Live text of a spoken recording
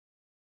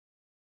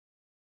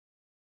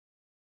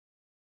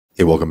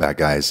Hey, welcome back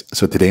guys.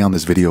 So today on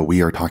this video,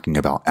 we are talking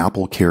about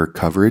AppleCare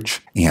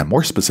coverage, and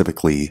more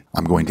specifically,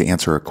 I'm going to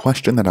answer a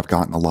question that I've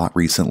gotten a lot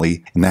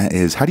recently, and that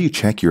is, how do you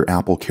check your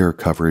AppleCare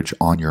coverage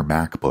on your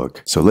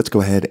MacBook? So let's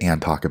go ahead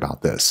and talk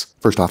about this.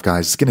 First off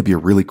guys, it's going to be a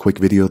really quick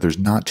video. There's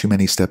not too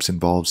many steps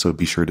involved, so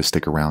be sure to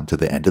stick around to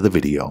the end of the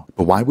video.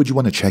 But why would you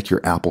want to check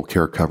your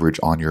AppleCare coverage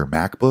on your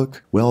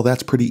MacBook? Well,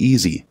 that's pretty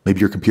easy.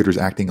 Maybe your computer's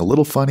acting a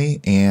little funny,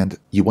 and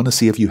you want to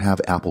see if you have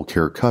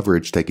AppleCare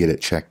coverage to get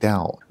it checked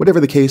out. Whatever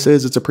the case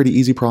is, it's a pretty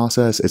easy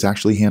process. It's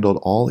actually handled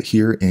all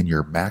here in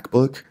your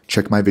MacBook.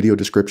 Check my video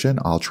description.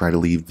 I'll try to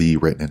leave the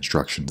written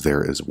instructions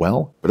there as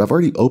well. But I've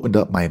already opened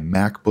up my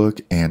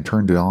MacBook and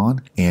turned it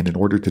on. And in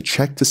order to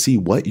check to see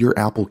what your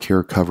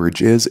AppleCare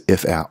coverage is,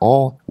 if at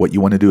all, what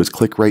you want to do is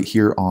click right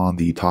here on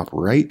the top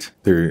right.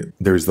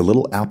 There's the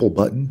little Apple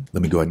button.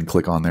 Let me go ahead and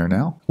click on there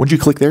now. Once you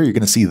click there, you're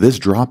going to see this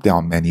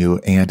drop-down menu.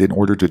 And in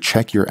order to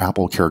check your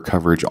AppleCare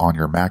coverage on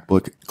your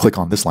MacBook, click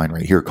on this line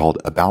right here called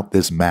About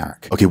This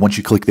Mac. Okay, once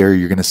you click there,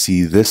 you're going to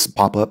see this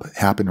pop-up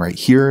happen right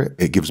here.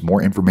 It gives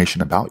more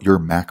information about your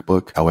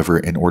MacBook. However,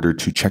 in order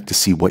to check to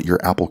see what your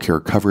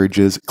AppleCare coverage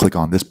is, click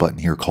on this button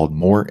here called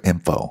More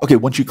Info. Okay,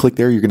 once you click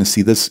there, you're going to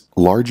see this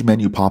large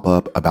menu pop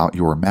up about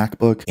your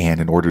MacBook.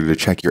 And in order to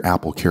check your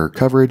AppleCare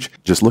coverage,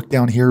 just look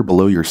down here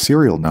below your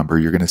serial number.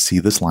 You're going to see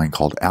this line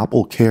called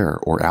AppleCare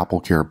or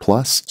AppleCare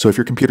Plus. So if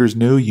your computer's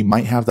new, you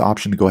might have the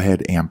option to go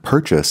ahead and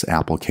purchase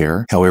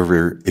AppleCare.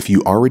 However, if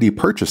you already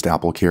purchased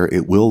AppleCare,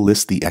 it will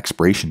list the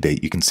expiration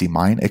date. You can see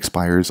mine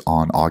expires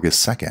on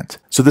August 2nd.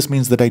 So this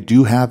means that I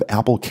do have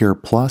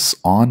AppleCare Plus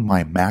on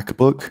my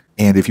MacBook.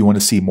 And if you want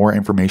to see more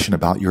information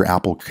about your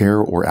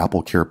AppleCare or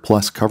AppleCare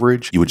Plus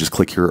coverage, you would just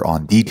click here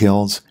on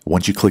Details.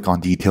 Once you click on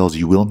Details,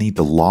 you will need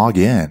to log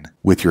in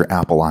with your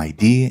Apple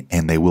ID,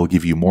 and they will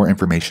give you more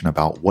information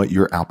about what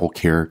your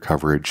AppleCare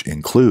coverage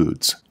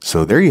includes.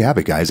 So there you have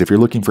it, guys. If you're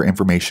looking for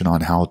information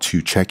on how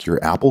to check your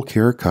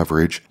AppleCare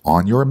coverage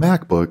on your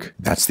MacBook,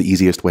 that's the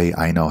easiest way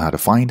I know how to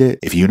find it.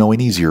 If you know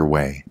an easier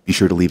way, be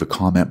sure to leave a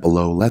comment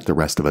below. Let the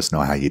rest of us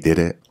know how you did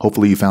it.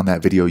 Hopefully you found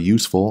that video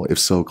useful. If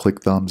so,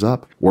 click thumbs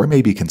up, or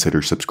maybe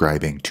consider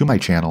subscribing to my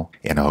channel,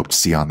 and I hope to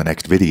see you on the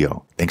next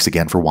video. Thanks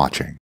again for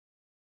watching.